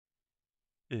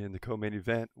In the co-main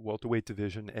event, welterweight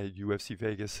division at UFC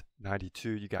Vegas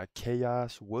 92, you got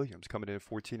Khaos Williams coming in at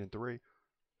 14-3,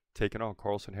 taking on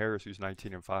Carlston Harris, who's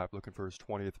 19-5, looking for his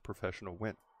 20th professional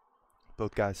win.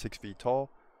 Both guys 6 feet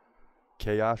tall.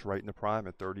 Khaos right in the prime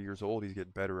at 30 years old. He's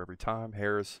getting better every time.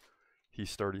 Harris,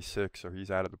 he's 36, so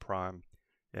he's out of the prime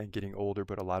and getting older,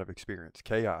 but a lot of experience.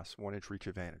 Khaos, 1-inch reach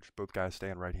advantage. Both guys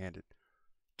stand right-handed.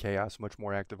 Khaos much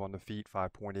more active on the feet,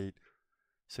 5.8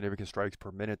 significant strikes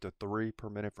per minute to 3 per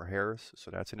minute for Harris.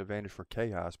 So that's an advantage for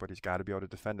Khaos, but he's got to be able to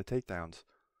defend the takedowns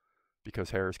because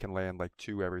Harris can land like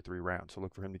 2 every 3 rounds. So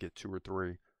look for him to get 2 or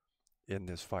 3 in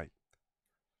this fight.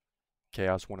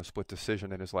 Khaos won a split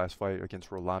decision in his last fight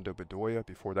against Rolando Bedoya.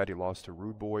 Before that, he lost to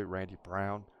Rude Boy Randy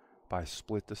Brown by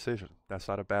split decision. That's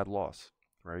not a bad loss,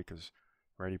 right? Because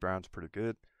Randy Brown's pretty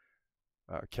good.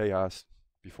 Khaos,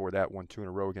 before that, won 2 in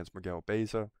a row against Miguel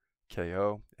Beza,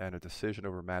 KO, and a decision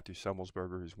over Matthew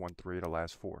Semmelsberger, who's won 3 of the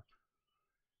last 4.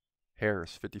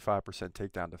 Harris, 55%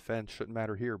 takedown defense. Shouldn't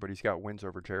matter here, but he's got wins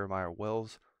over Jeremiah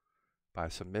Wells by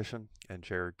submission and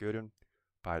Jared Gooden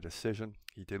by decision.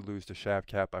 He did lose to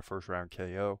Shavkat by first round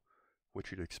KO,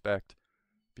 which you'd expect.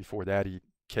 Before that, he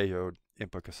KO'd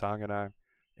Impa Kasanganay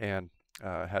and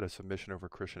had a submission over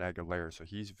Christian Aguilera. So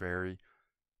he's very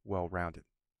well-rounded.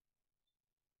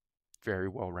 Very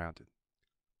well-rounded.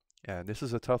 And this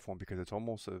is a tough one because it's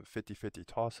almost a 50-50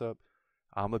 toss-up.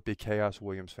 I'm a big Khaos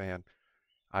Williams fan.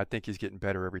 I think he's getting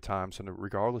better every time. So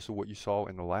regardless of what you saw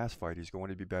in the last fight, he's going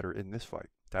to be better in this fight.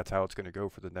 That's how it's going to go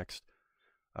for the next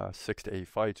 6 to 8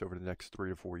 fights over the next 3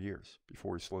 to 4 years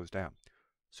before he slows down.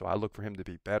 So I look for him to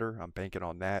be better. I'm banking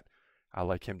on that. I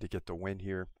like him to get the win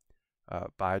here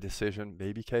by decision,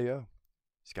 maybe KO.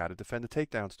 He's got to defend the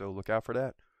takedowns, though. Look out for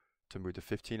that to move to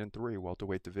 15-3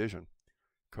 welterweight division.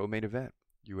 Co-main event,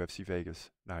 UFC Vegas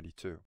 92.